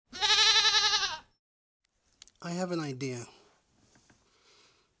I have an idea.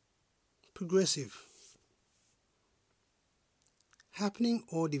 Progressive. Happening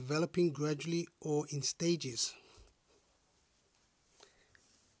or developing gradually or in stages.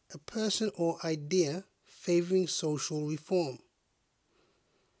 A person or idea favoring social reform.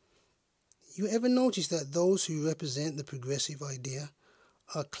 You ever notice that those who represent the progressive idea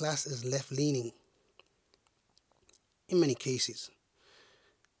are classed as left-leaning? In many cases.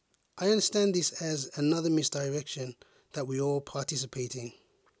 I understand this as another misdirection that we all participate in.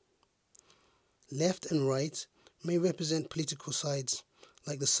 Left and right may represent political sides,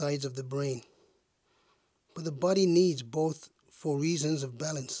 like the sides of the brain, but the body needs both for reasons of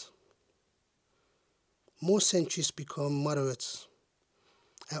balance. More centrists become moderates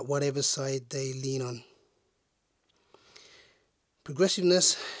at whatever side they lean on.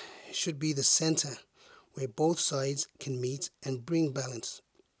 Progressiveness should be the center where both sides can meet and bring balance.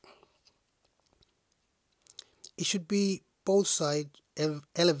 It should be both sides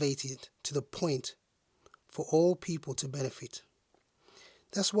elevated to the point for all people to benefit.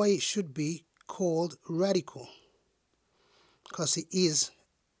 That's why it should be called radical, because it is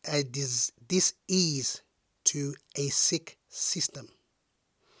a dis-ease to a sick system.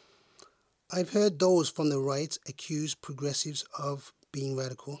 I've heard those from the right accuse progressives of being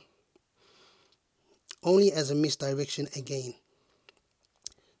radical, only as a misdirection again,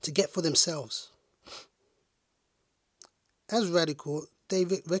 to get for themselves. As radical, they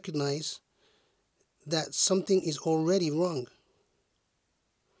recognize that something is already wrong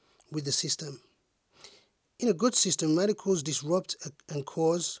with the system. In a good system, radicals disrupt and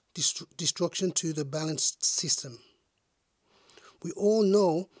cause destruction to the balanced system. We all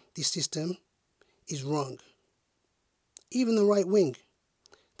know this system is wrong. Even the right wing,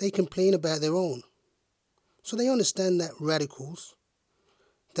 they complain about their own. So they understand that radicals,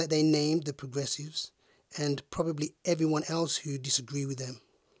 that they named the progressives, and probably everyone else who disagree with them,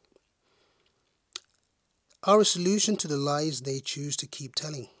 are a solution to the lies they choose to keep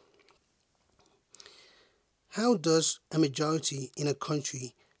telling. How does a majority in a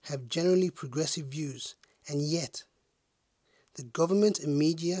country have generally progressive views, and yet the government and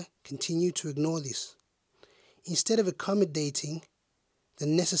media continue to ignore this, instead of accommodating the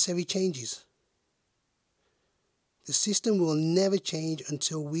necessary changes? The system will never change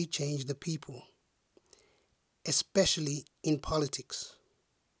until we change the people, especially in politics.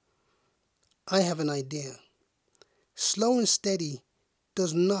 I have an idea. Slow and steady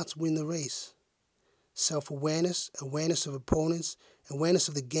does not win the race. Self-awareness, awareness of opponents, awareness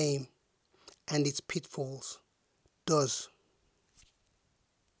of the game and its pitfalls does.